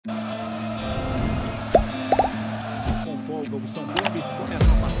Jogou, são clubes, começa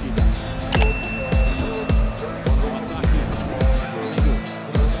a partida. O ataque.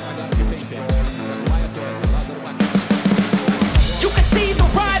 You can see the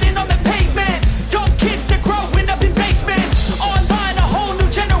riding on the pavement. Young kids, they're growing up in basements. Online, a whole new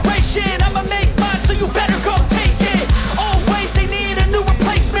generation. I'ma make mine, so you better go take it. Always, they need a new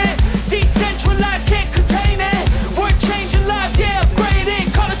replacement. Decentralized, can't contain it. We're changing lives, yeah,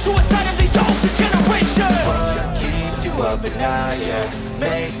 upgrading. Call it suicide of the older generation. What keeps you up at night, yeah?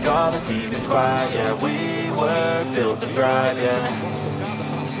 Make all the demons quiet, yeah. We were built to thrive, yeah.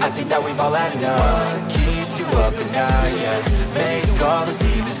 I think that we've all had enough. What keeps you up at night, yeah? Make all the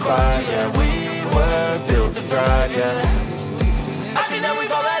demons quiet, yeah. We were built to thrive, yeah. I think that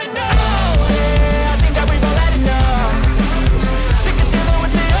we've all had enough. Yeah, I think that we've all had enough. Sick of dealing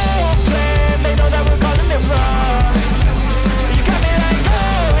with the old plan. They know that we're calling it wrong. You got me like,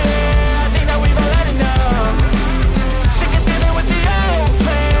 oh yeah, I think that we've all had enough. Sick of dealing with the old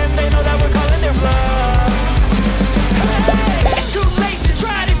plan. They know that we're calling it wrong. It's too late to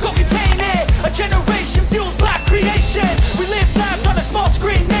try to go contain it. A generation fueled by creation. We live lives on a small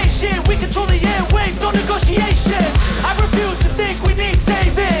screen nation. We control the airwaves, no negotiation. I refuse to think we need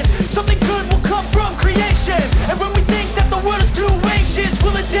saving. Something good will come from creation. And when we think that the world is too anxious,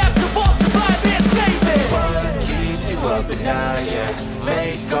 we'll adapt, evolve, survive and save it. What keeps you up at night, yeah?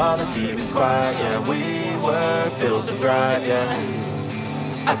 Make all the demons quiet, yeah. We were built to thrive, yeah.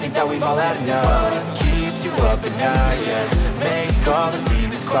 I think that we've all had enough. What keeps you up at night, yeah? Make all the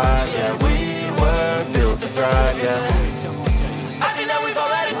demons quiet, yeah. We were built to thrive, yeah. I think that we've all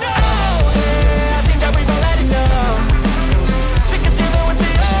had enough. Yeah, I think that we've all had enough. Sick of dealing with the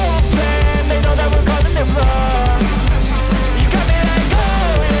old plan. They know that we're calling it wrong. You got me like,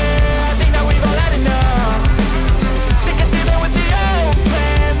 oh yeah, I think that we've all had enough. Sick of dealing with the old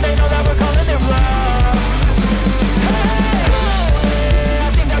plan. They know that we're calling it wrong.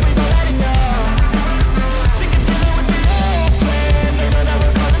 I think that we've all had enough. Sick of dealing with the old plan. They know that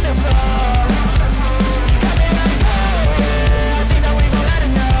we're calling it wrong. You got me like, oh yeah, I think that we've all had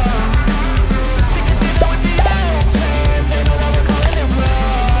enough. Sick of dealing with the old plan. They know that we're calling it wrong.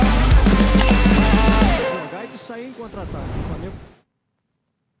 Jogar e de sair em contra-ataque. O Flamengo